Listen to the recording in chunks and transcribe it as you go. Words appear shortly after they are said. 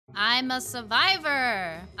I'm a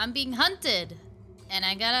survivor. I'm being hunted. And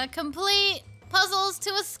I gotta complete puzzles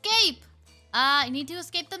to escape. I need to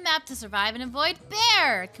escape the map to survive and avoid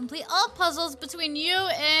bear. Complete all puzzles between you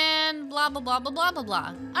and blah, blah, blah, blah, blah, blah,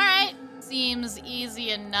 blah. All right, seems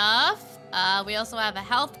easy enough. We also have a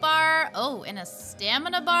health bar. Oh, and a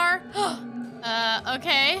stamina bar.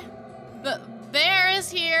 Okay. Bear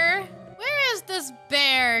is here. Where is this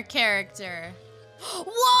bear character?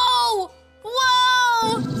 Whoa!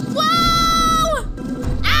 Whoa! Whoa!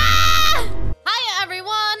 Ah! Hiya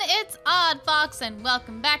everyone, it's Foxx and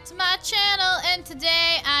welcome back to my channel, and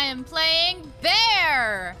today I am playing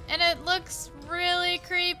Bear! And it looks really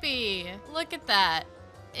creepy. Look at that.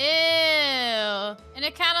 Ew. And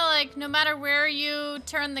it kind of like, no matter where you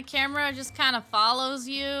turn the camera, it just kind of follows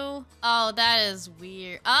you. Oh, that is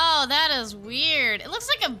weird. Oh, that is weird. It looks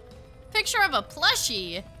like a picture of a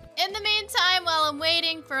plushie. In the meantime, while I'm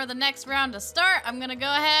waiting for the next round to start, I'm gonna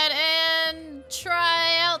go ahead and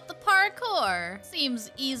try out the parkour.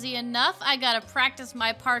 Seems easy enough. I gotta practice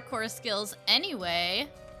my parkour skills anyway.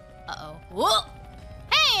 Uh-oh. Whoa!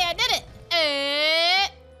 Hey, I did it!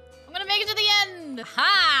 I'm gonna make it to the end.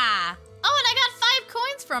 Ha! Oh, and I got 5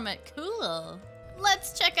 coins from it. Cool.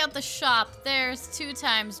 Let's check out the shop. There's 2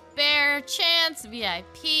 times bear, chance,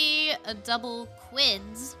 VIP, a double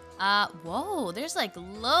quids. Whoa, there's like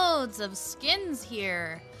loads of skins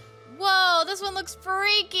here. Whoa, this one looks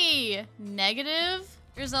freaky. Negative.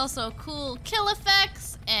 There's also cool kill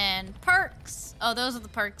effects and perks. Oh, those are the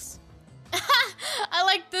perks. I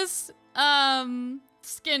like this,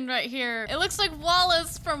 skin right here. It looks like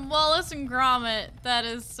Wallace from Wallace and Gromit. That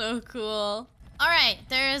is so cool. All right,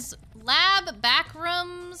 there's lab,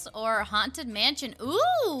 backrooms, or haunted mansion.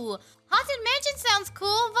 Ooh, haunted mansion sounds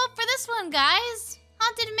cool. Vote for this one, guys.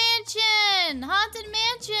 Haunted mansion! Haunted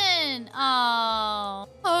mansion! Oh.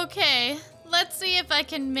 Okay, let's see if I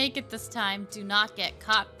can make it this time. Do not get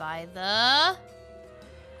caught by the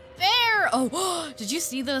bear! Oh, did you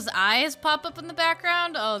see those eyes pop up in the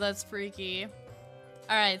background? Oh, that's freaky.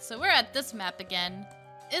 Alright, so we're at this map again.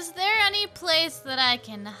 Is there any place that I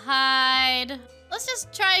can hide? Let's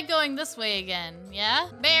just try going this way again, yeah?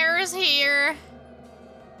 Bear is here.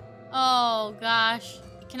 Oh, gosh.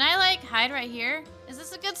 Can I, like, hide right here? Is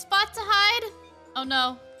this a good spot to hide? Oh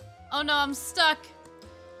no. Oh no, I'm stuck.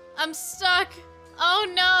 I'm stuck. Oh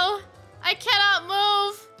no. I cannot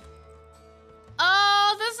move.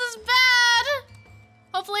 Oh, this is bad.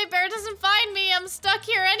 Hopefully Bear doesn't find me. I'm stuck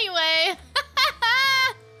here anyway.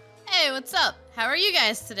 Hey, what's up? How are you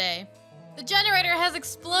guys today? The generator has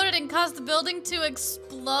exploded and caused the building to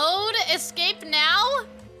explode. Escape now?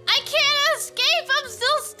 I can't escape. I'm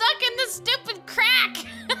still stuck in this stupid crack.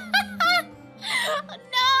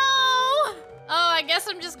 No! Oh, I guess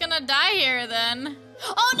I'm just gonna die here then.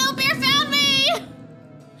 Oh no, Bear found me!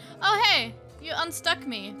 Oh hey, you unstuck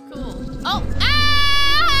me. Cool. Oh,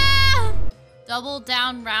 ah! Double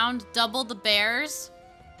down round, double the bears.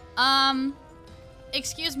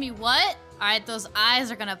 Excuse me, what? All right, those eyes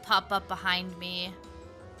are gonna pop up behind me.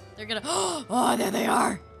 They're gonna, oh, there they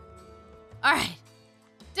are. All right,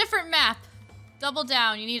 different map. Double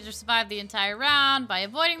down, you need to survive the entire round by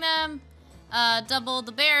avoiding them. Double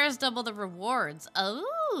the bears, double the rewards.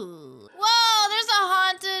 Oh. Whoa, there's a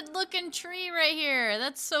haunted looking tree right here.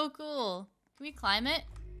 That's so cool. Can we climb it?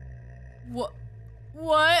 What?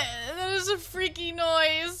 What? That is a freaky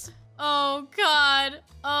noise. Oh, God.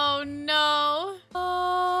 Oh, no.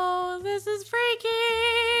 Oh, this is freaky.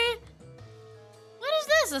 What is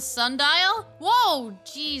this, a sundial? Whoa,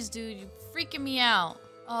 jeez, dude, you're freaking me out.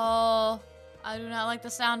 Oh, I do not like the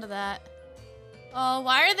sound of that. Oh,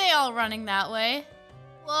 why are they all running that way?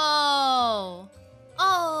 Whoa.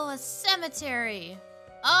 Oh, a cemetery.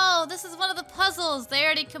 Oh, this is one of the puzzles. They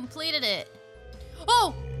already completed it.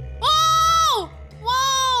 Oh! Whoa!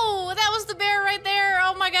 Whoa! That was the bear right there.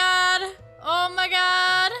 Oh my God. Oh my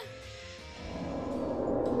God.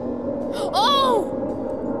 Oh!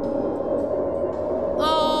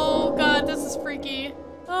 Oh God, this is freaky.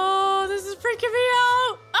 Oh, this is freaking me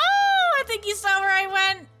out. Oh, I think you saw where I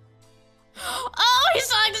went. Oh, he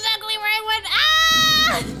saw exactly where I went.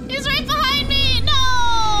 Ah! He's right behind me. No!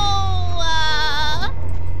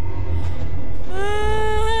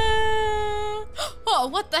 Oh,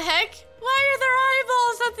 what the heck? Why are there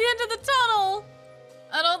eyeballs at the end of the tunnel?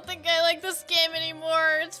 I don't think I like this game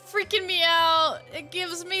anymore. It's freaking me out. It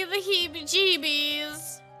gives me the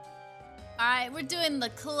heebie-jeebies. All right, we're doing the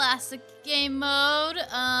classic game mode.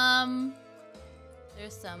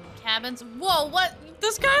 There's some cabins. Whoa, what?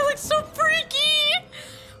 This guy looks so freaky!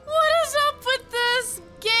 What is up with this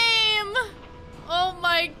game? Oh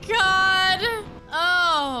my God.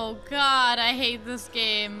 Oh, God, I hate this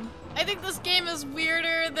game. I think this game is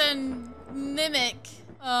weirder than Mimic.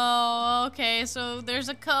 Oh, okay, so there's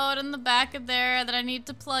a code in the back of there that I need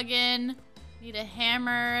to plug in. Need a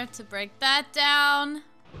hammer to break that down.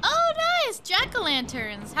 Oh, nice!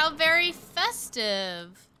 Jack-o'-lanterns. How very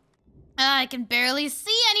festive. I can barely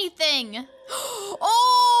see anything. Oh!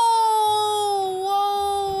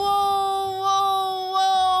 Whoa, whoa, whoa,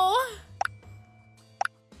 whoa!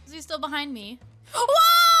 Is he still behind me?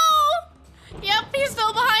 Whoa! Yep, he's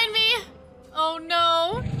still behind me. Oh,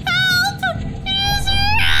 no. Help! He's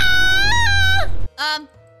here!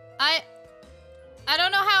 I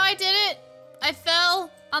don't know how I did it. I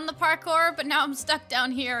fell on the parkour, but now I'm stuck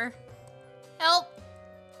down here. Help.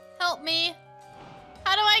 Help me.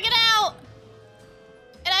 How do I get out?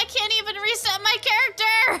 And I can't even reset my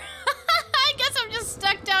character. I guess I'm just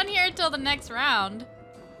stuck down here until the next round.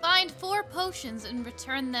 Find 4 potions and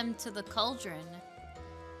return them to the cauldron.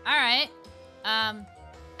 All right.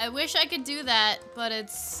 I wish I could do that, but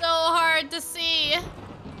it's so hard to see.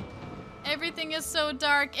 Everything is so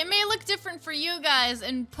dark. It may look different for you guys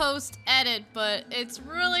in post-edit, but it's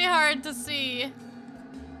really hard to see.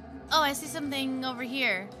 Oh, I see something over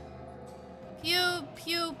here. Pew,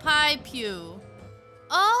 pew, pie, pew.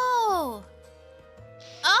 Oh!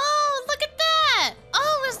 Oh, look at that!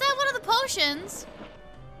 Oh, is that one of the potions?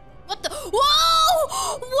 What the?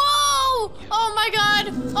 Whoa! Whoa! Oh my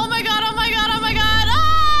god! Oh my god! Oh my god! Oh my god!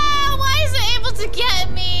 Ah! Why is it able to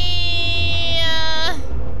get me?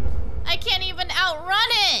 I can't even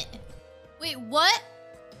outrun it. Wait, what?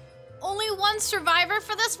 Only one survivor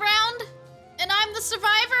for this round? And I'm the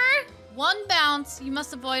survivor? 1 bounce. You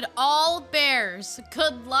must avoid all bears.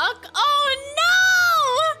 Good luck. Oh no!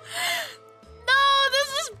 No, this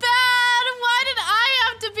is bad. Why did I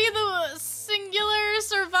have to be the singular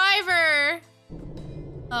survivor?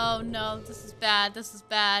 Oh no, this is bad. This is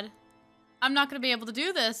bad. I'm not gonna be able to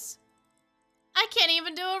do this. I can't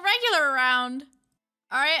even do a regular round.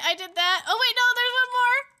 All right, I did that. Oh wait, no, there's one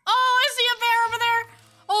more. Oh, I see a bear over there.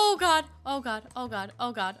 Oh god, oh god, oh god,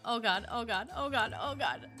 oh god, oh god, oh god, oh god, oh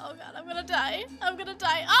god, oh god, I'm gonna die. I'm gonna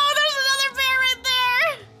die. Oh, there's another bear right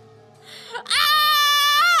there.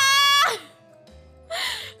 Ah!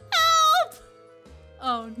 Help!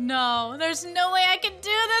 Oh no, there's no way I can do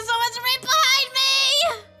this. Someone's right behind me.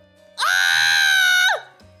 Ah!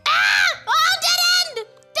 Ah! Oh, dead end!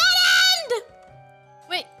 Dead end!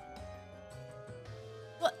 Wait.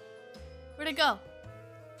 What? Where'd it go?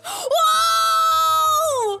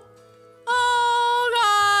 Whoa! Oh,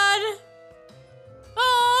 God.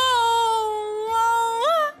 Oh,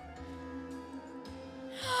 whoa.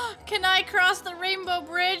 Can I cross the rainbow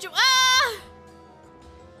bridge? Ah!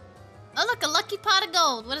 Oh, look, a lucky pot of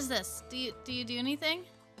gold. What is this? Do you do anything?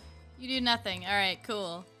 You do nothing. All right,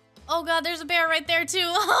 cool. Oh, God, there's a bear right there, too.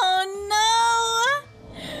 Oh, no.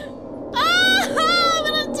 Ah, I'm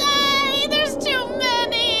gonna die. There's too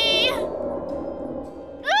many.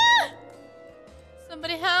 Ah!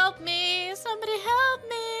 Somebody help me. Somebody help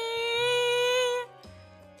me.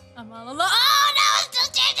 I'm all alone. Oh, no, it's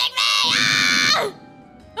just chasing me. Ah!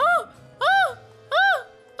 Oh, oh, oh,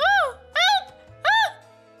 oh, help. Ah,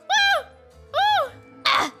 woo, woo.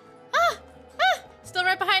 Ah, ah, ah. Still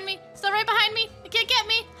right behind me. Still right behind me. It can't get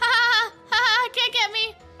me. Ha, ha, ha, ha, can't get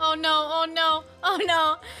me. Oh, no, oh, no, oh,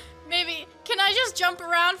 no. Maybe, can I just jump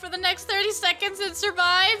around for the next 30 seconds and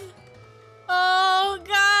survive? Oh,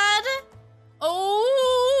 God.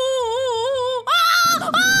 Oh. Ah!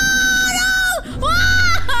 Oh, no! Ah!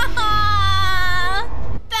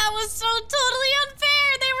 That was so totally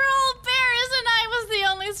unfair. They were all bears and I was the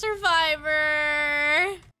only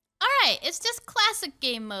survivor. All right, it's just classic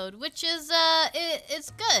game mode, which is,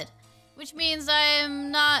 it's good. Which means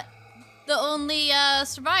I'm not the only,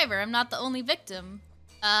 survivor. I'm not the only victim.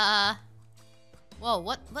 Whoa,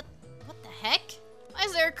 what the heck? Why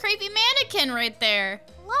is there a creepy mannequin right there?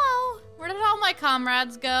 Hello? Where did all my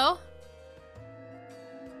comrades go?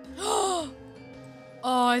 Oh,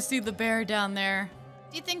 I see the bear down there.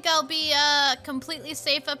 Do you think I'll be, completely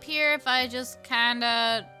safe up here if I just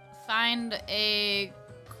kinda find a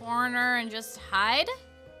corner and just hide?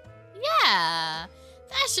 Yeah,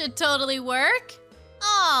 that should totally work.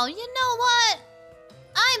 Oh, you know what?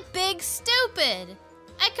 I'm big stupid.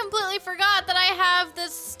 I completely forgot that I have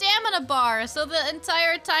this stamina bar, so the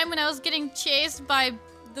entire time when I was getting chased by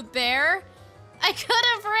the bear, I could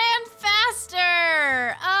have ran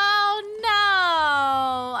faster. Oh no.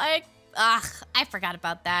 I forgot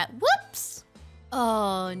about that. Whoops.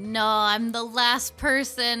 Oh no, I'm the last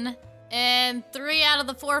person. And 3 out of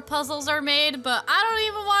the 4 puzzles are made, but I don't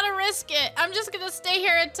even want to risk it. I'm just gonna stay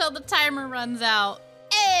here until the timer runs out.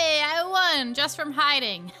 Hey! Yay! I won just from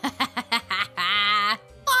hiding.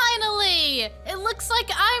 Finally! It looks like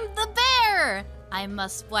I'm the bear! I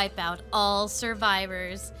must wipe out all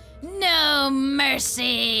survivors. No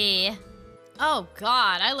mercy! Oh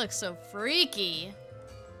god, I look so freaky.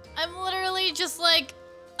 I'm literally just like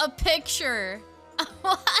a picture.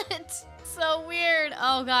 What? So weird.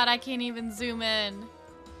 Oh god, I can't even zoom in.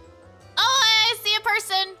 Oh, I see a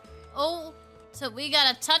person. Oh, so we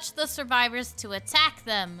gotta touch the survivors to attack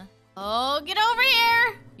them. Oh, get over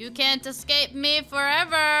here. You can't escape me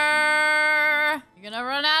forever. You're gonna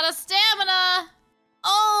run out of stamina.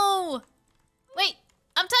 Oh, wait,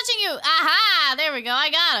 I'm touching you. Aha, there we go, I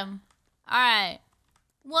got him. All right,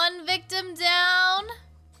 1 victim down,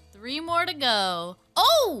 3 more to go.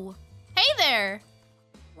 Oh, hey there.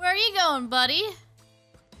 Where are you going, buddy?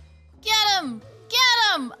 Get him,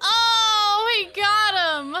 get him. Oh, we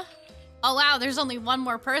got him. Oh wow, there's only 1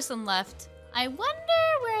 more person left. I wonder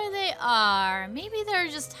where they are. Maybe they're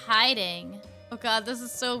just hiding. Oh god, this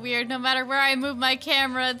is so weird. No matter where I move my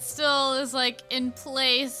camera, it still is like in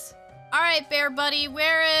place. All right, bear buddy,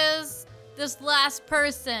 where is this last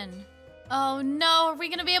person? Oh no, are we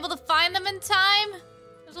gonna be able to find them in time?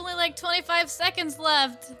 There's only like 25 seconds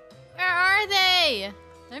left. Where are they?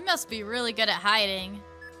 They must be really good at hiding.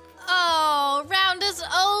 Oh, round is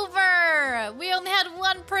over. We only had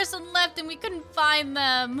 1 person left and we couldn't find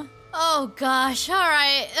them. Oh gosh, all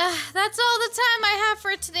right. That's all the time I have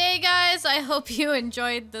for today, guys. I hope you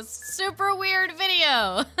enjoyed this super weird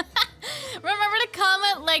video. Remember to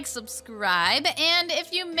comment, like, subscribe, and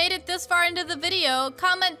if you made it this far into the video,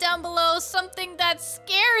 comment down below something that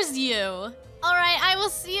scares you. All right, I will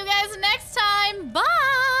see you guys next time.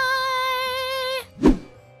 Bye!